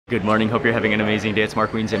Good morning, hope you're having an amazing day. It's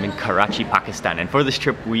Mark Weens. I'm in Karachi, Pakistan, and for this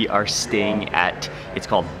trip we are staying at, it's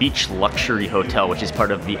called Beach Luxury Hotel, which is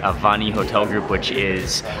part of the Avani hotel group, which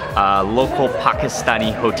is a local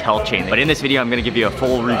Pakistani hotel chain. But in this video I'm going to give you a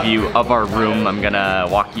full review of our room. I'm going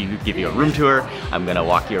to give you a room tour. I'm going to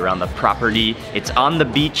walk you around the property. It's on the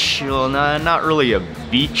beach, well, not really a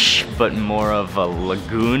beach, but more of a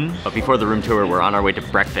lagoon. But before the room tour, we're on our way to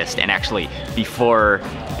breakfast, and actually before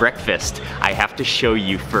breakfast I have to show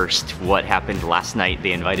you first what happened last night.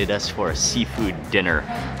 They invited us for a seafood dinner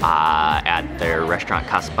at their restaurant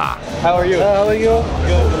Casbah. How are you? How are you?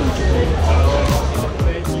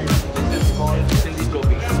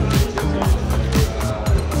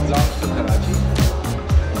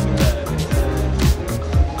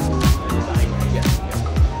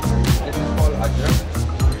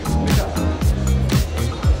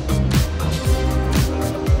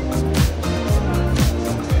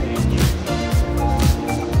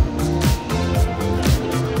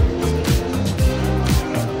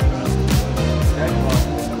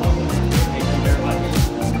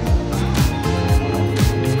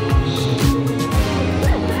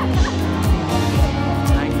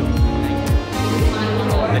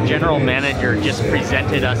 General manager just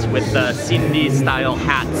presented us with the Sindhi style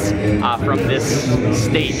hats from this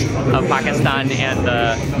state of Pakistan, and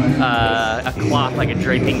a cloth, like a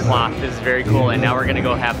draping cloth. This is very cool, and now we're gonna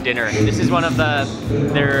go have dinner. This is one of the,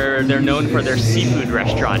 they're known for their seafood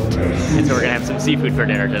restaurant, and so we're gonna have some seafood for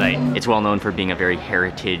dinner tonight. It's well known for being a very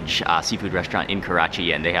heritage seafood restaurant in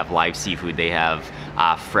Karachi, and they have live seafood. They have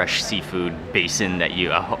fresh seafood basin that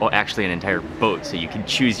you, actually an entire boat, so you can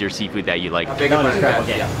choose your seafood that you like.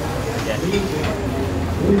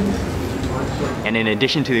 And in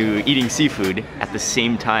addition to eating seafood, at the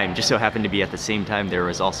same time, just so happened to be at the same time, there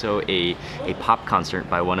was also a pop concert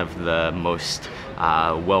by one of the most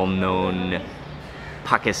well-known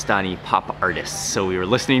Pakistani pop artists. So we were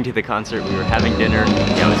listening to the concert, we were having dinner.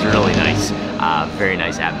 Yeah, it was really nice. Very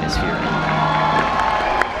nice atmosphere.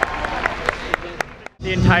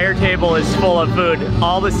 The entire table is full of food,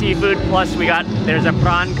 all the seafood, plus there's a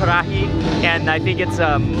prawn karahi, and I think it's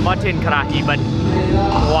a mutton karahi, but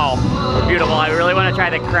wow, beautiful. I really want to try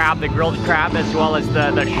the crab, the grilled crab, as well as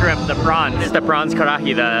the shrimp, the prawns. It's the prawns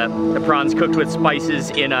karahi, the prawns cooked with spices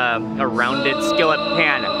in a rounded skillet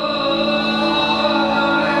pan.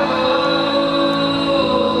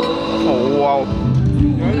 Oh wow.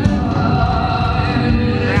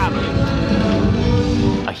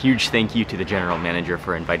 Huge thank you to the general manager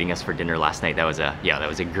for inviting us for dinner last night. That was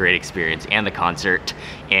a great experience, and the concert.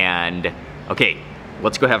 And okay,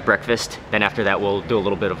 let's go have breakfast. Then after that we'll do a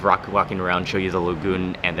little bit of walking around, show you the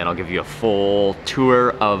lagoon, and then I'll give you a full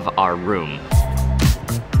tour of our room.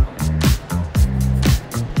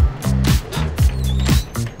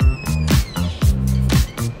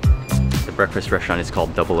 The breakfast restaurant is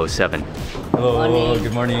called 007. Hello, morning.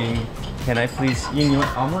 Good morning. Can I please, you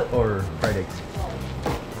want omelet or fried eggs?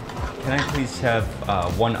 Can I please have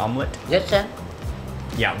one omelet? Yes, sir.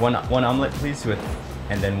 Yeah, one omelet, please,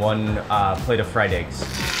 and then one plate of fried eggs.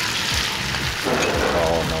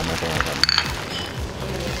 Oh no, nothing like that.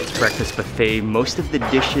 It's breakfast buffet. Most of the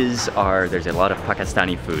dishes there's a lot of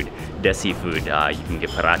Pakistani food, desi food. You can get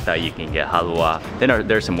paratha, you can get halwa. Then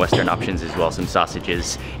there's some Western options as well, some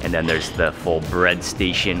sausages, and then there's the full bread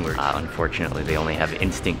station where unfortunately they only have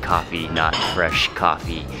instant coffee, not fresh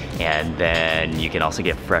coffee. And then you can also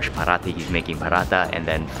get fresh paratha. He's making paratha. And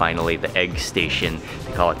then finally the egg station.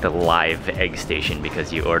 They call it the live egg station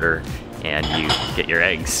because you order and you get your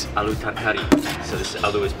eggs. Aloo tarkari. So this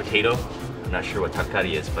aloo is potato. I'm not sure what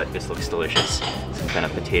tarkari is, but this looks delicious. Some kind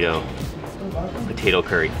of potato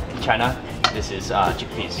curry. China, this is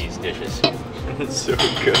chickpeas, these dishes. It's so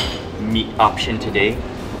good. Meat option today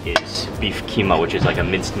is beef keema, which is like a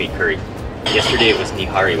minced meat curry. Yesterday it was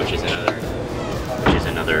nihari, which is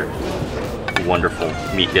another wonderful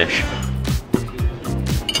meat dish.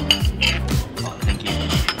 Thank you.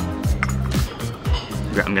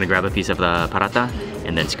 I'm gonna grab a piece of the paratha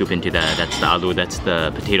and then scoop into that's the aloo, that's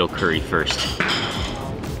the potato curry first.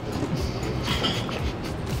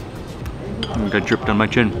 Got dripped on my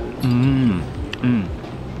chin.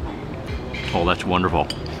 Oh, that's wonderful.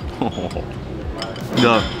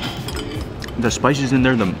 The spices in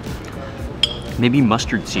there, maybe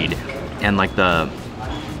mustard seed, and like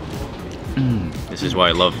this is why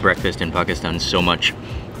I love breakfast in Pakistan so much.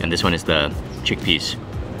 And this one is the chickpeas.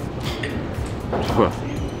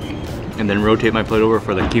 And then rotate my plate over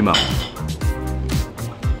for the keema.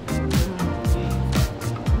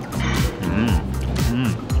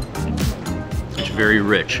 It's very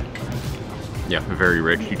rich. Yeah, very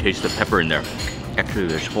rich. You taste the pepper in there. Actually,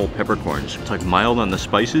 there's whole peppercorns. It's like mild on the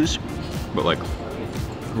spices, but like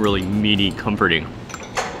really meaty, comforting.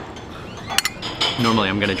 Normally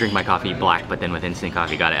I'm gonna drink my coffee black, but then with instant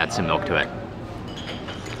coffee, gotta add some milk to it.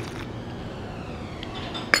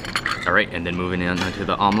 All right, and then moving on to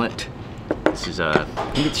the omelet. This is I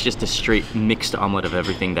think it's just a straight mixed omelet of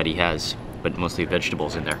everything that he has, but mostly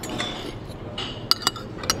vegetables in there.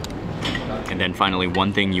 And then finally,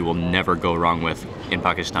 one thing you will never go wrong with in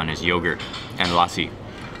Pakistan is yogurt and lassi.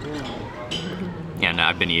 And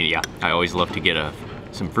I've been eating, yeah, I always love to get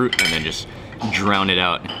some fruit and then just drown it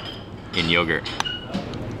out in yogurt.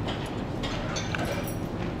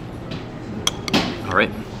 All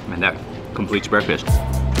right, and that completes breakfast.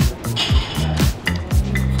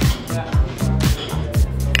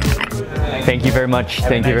 Thank you very much.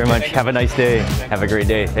 Thank you very much. Have a nice day. Have a great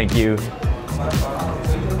day. Thank you.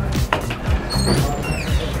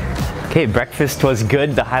 Okay, breakfast was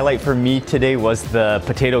good. The highlight for me today was the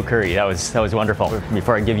potato curry. That was wonderful.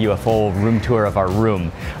 Before I give you a full room tour of our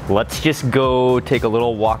room, let's just go take a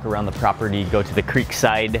little walk around the property, go to the creek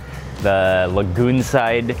side, the lagoon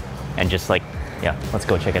side, and just like, yeah, let's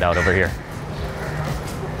go check it out over here.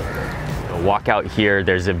 Walk out here,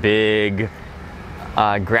 there's a big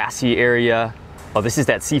grassy area. Oh, this is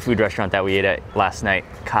that seafood restaurant that we ate at last night,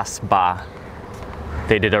 Casbah.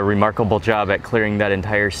 They did a remarkable job at clearing that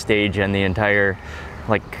entire stage, and the entire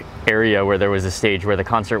like area where there was a stage where the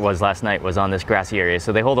concert was last night was on this grassy area.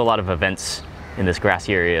 So they hold a lot of events in this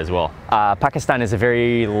grassy area as well. Pakistan is a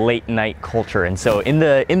very late night culture, and so in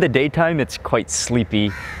the daytime it's quite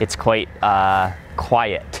sleepy, it's quite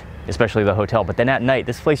quiet, especially the hotel. But then at night,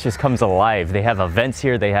 this place just comes alive. They have events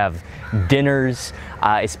here, they have dinners.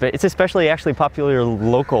 It's especially actually popular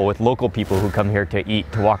with local people who come here to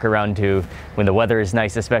eat, to walk around to when the weather is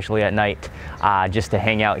nice, especially at night, just to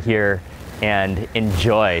hang out here and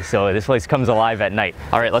enjoy. So this place comes alive at night.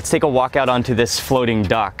 All right, let's take a walk out onto this floating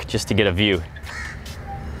dock just to get a view.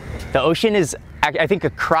 The ocean is, I think,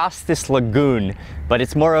 across this lagoon, but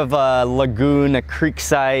it's more of a lagoon, a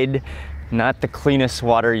creekside. Not the cleanest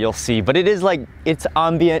water you'll see, but it is like, it's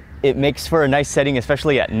ambient. It makes for a nice setting,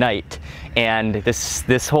 especially at night. And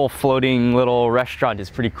this whole floating little restaurant is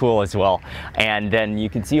pretty cool as well. And then you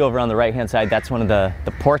can see over on the right-hand side, that's one of the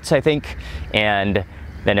ports, I think. And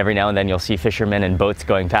then every now and then you'll see fishermen and boats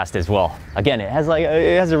going past as well. Again, it has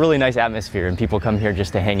a really nice atmosphere, and people come here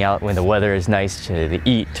just to hang out when the weather is nice, to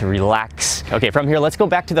eat, to relax. Okay, from here, let's go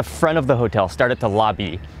back to the front of the hotel, start at the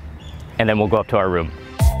lobby, and then we'll go up to our room.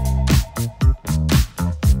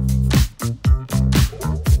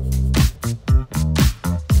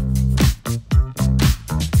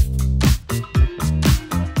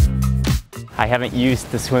 I haven't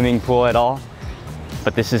used the swimming pool at all,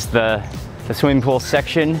 but this is the swimming pool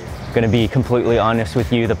section. I'm gonna be completely honest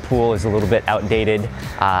with you, the pool is a little bit outdated.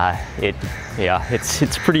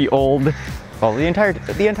 It's pretty old. Well, the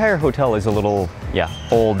entire hotel is a little,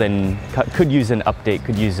 old and could use an update,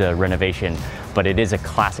 could use a renovation, but it is a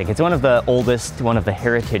classic. It's one of the oldest, one of the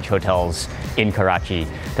heritage hotels in Karachi.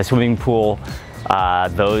 The swimming pool,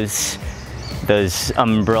 those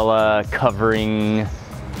umbrella covering,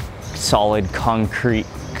 solid concrete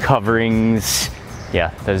coverings.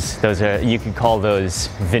 Yeah, those are, you could call those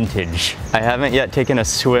vintage. I haven't yet taken a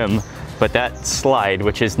swim, but that slide,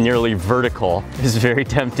 which is nearly vertical, is very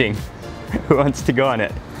tempting. Who wants to go on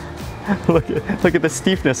it? Look at the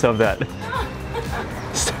steepness of that.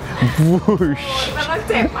 Whoosh.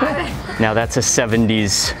 Now that's a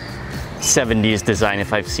 70s design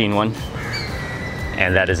if I've seen one.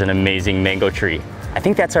 And that is an amazing mango tree. I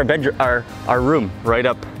think that's our bedroom, our room right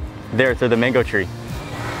up there through the mango tree.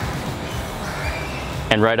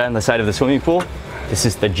 And right on the side of the swimming pool, this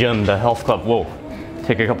is the gym, the health club. Whoa,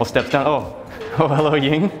 take a couple steps down. Oh, hello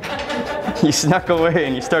Ying. You snuck away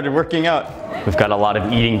and you started working out. We've got a lot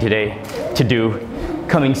of eating today to do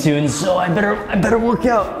coming soon, so I better work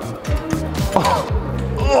out.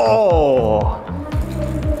 Oh.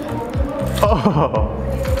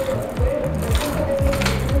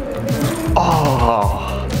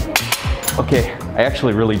 Okay, I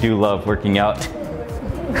actually really do love working out.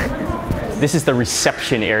 This is the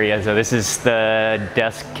reception area, so this is the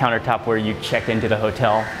desk countertop where you check into the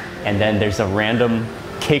hotel, and then there's a random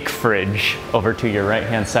cake fridge over to your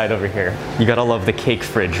right-hand side over here. You gotta love the cake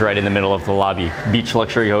fridge right in the middle of the lobby. Beach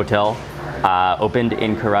Luxury Hotel, opened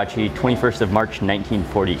in Karachi, 21st of March,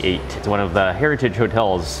 1948. It's one of the heritage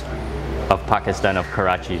hotels of Pakistan, of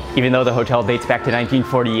Karachi. Even though the hotel dates back to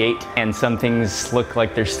 1948 and some things look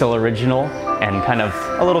like they're still original and kind of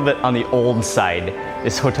a little bit on the old side,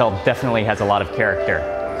 this hotel definitely has a lot of character.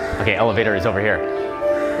 Okay, elevator is over here.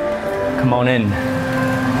 Come on in.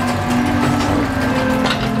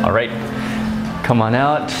 All right, come on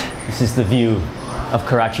out. This is the view of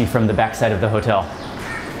Karachi from the backside of the hotel.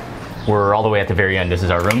 We're all the way at the very end. This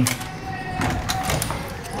is our room.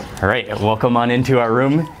 All right, welcome on into our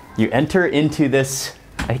room. You enter into this,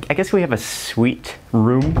 I guess we have a suite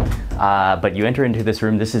room, but you enter into this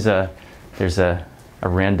room. There's a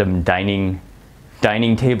random dining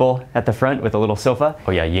table at the front with a little sofa.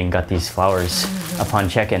 Oh yeah, Ying got these flowers upon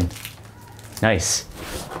check-in. Nice.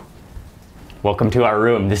 Welcome to our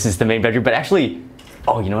room. This is the main bedroom, but actually,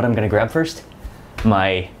 oh, you know what I'm gonna grab first?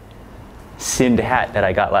 My Sind hat that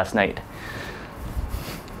I got last night.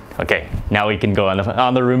 Okay, now we can go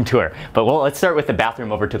on the room tour. But well, let's start with the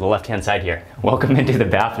bathroom over to the left-hand side here. Welcome into the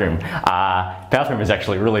bathroom. Bathroom is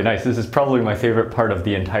actually really nice. This is probably my favorite part of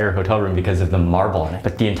the entire hotel room because of the marble in it.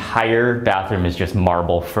 But the entire bathroom is just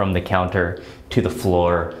marble from the counter to the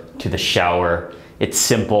floor to the shower. It's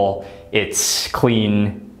simple, it's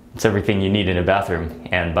clean, it's everything you need in a bathroom.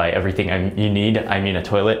 And by everything you need, I mean a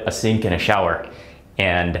toilet, a sink, and a shower.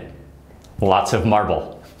 And lots of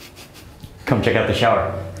marble. Come check out the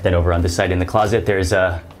shower. Then over on this side in the closet, there's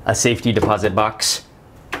a safety deposit box.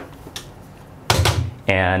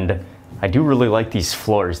 And I do really like these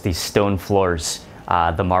floors, these stone floors.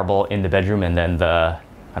 The marble in the bedroom, and then I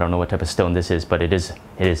don't know what type of stone this is, but it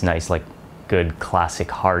is nice, like good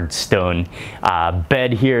classic hard stone.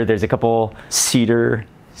 Bed here, there's a couple cedar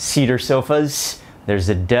sofas. There's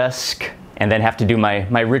a desk, and then have to do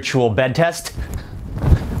my ritual bed test.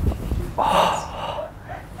 Oh.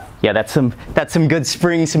 Yeah, that's some good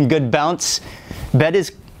spring, some good bounce. Bed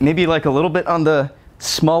is maybe like a little bit on the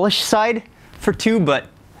smallish side for two, but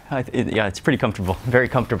yeah, it's pretty comfortable, very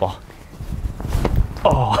comfortable.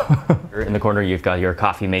 Oh. In the corner, you've got your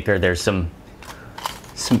coffee maker. There's some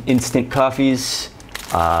instant coffees,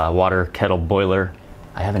 water kettle boiler.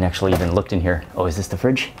 I haven't actually even looked in here. Oh, is this the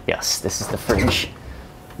fridge? Yes, this is the fridge.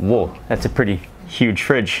 Whoa, that's a pretty huge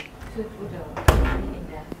fridge.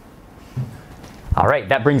 All right,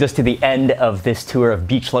 that brings us to the end of this tour of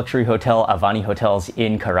Beach Luxury Hotel Avani Hotels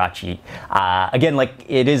in Karachi. Again, like,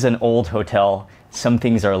 it is an old hotel. Some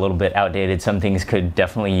things are a little bit outdated. Some things could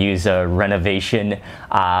definitely use a renovation.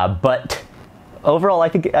 But overall, I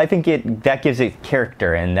think that gives it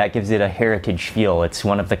character, and that gives it a heritage feel. It's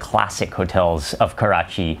one of the classic hotels of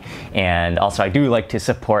Karachi. And also, I do like to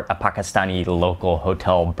support a Pakistani local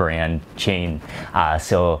hotel brand chain.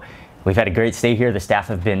 So we've had a great stay here. The staff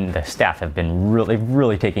have been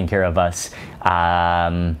really taking care of us.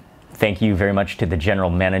 Thank you very much to the general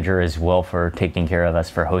manager as well for taking care of us,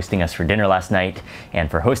 for hosting us for dinner last night, and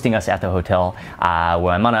for hosting us at the hotel. Well,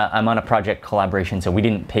 I'm on a project collaboration, so we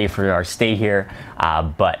didn't pay for our stay here,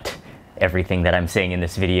 but everything that I'm saying in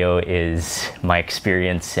this video is my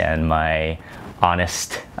experience and my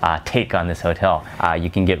honest take on this hotel. You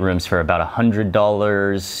can get rooms for about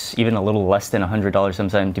 $100, even a little less than $100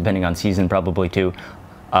 sometimes, depending on season probably too,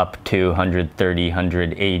 up to $130,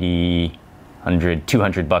 $180, $100,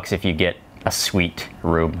 $200 if you get a suite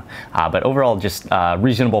room. But overall, just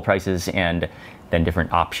reasonable prices, and then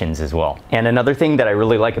different options as well. And another thing that I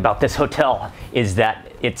really like about this hotel is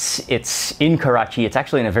that it's in Karachi. It's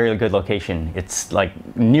actually in a very good location. It's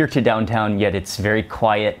like near to downtown, yet it's very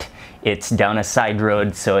quiet. It's down a side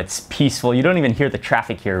road, so it's peaceful. You don't even hear the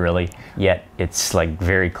traffic here really, yet it's like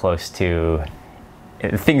very close to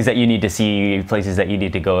things that you need to see, places that you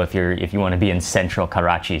need to go if you want to be in central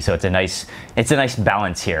Karachi. So it's a nice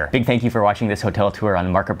balance here. Big thank you for watching this hotel tour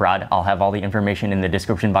on Mark Abroad. I'll have all the information in the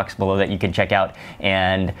description box below that you can check out.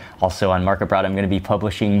 And also on Mark Abroad, I'm going to be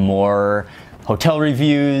publishing more hotel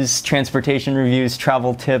reviews, transportation reviews,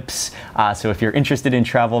 travel tips. So if you're interested in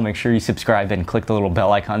travel, make sure you subscribe and click the little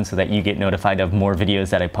bell icon so that you get notified of more videos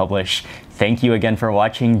that I publish. Thank you again for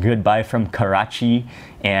watching. Goodbye from Karachi,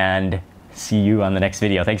 and see you on the next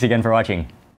video. Thanks again for watching.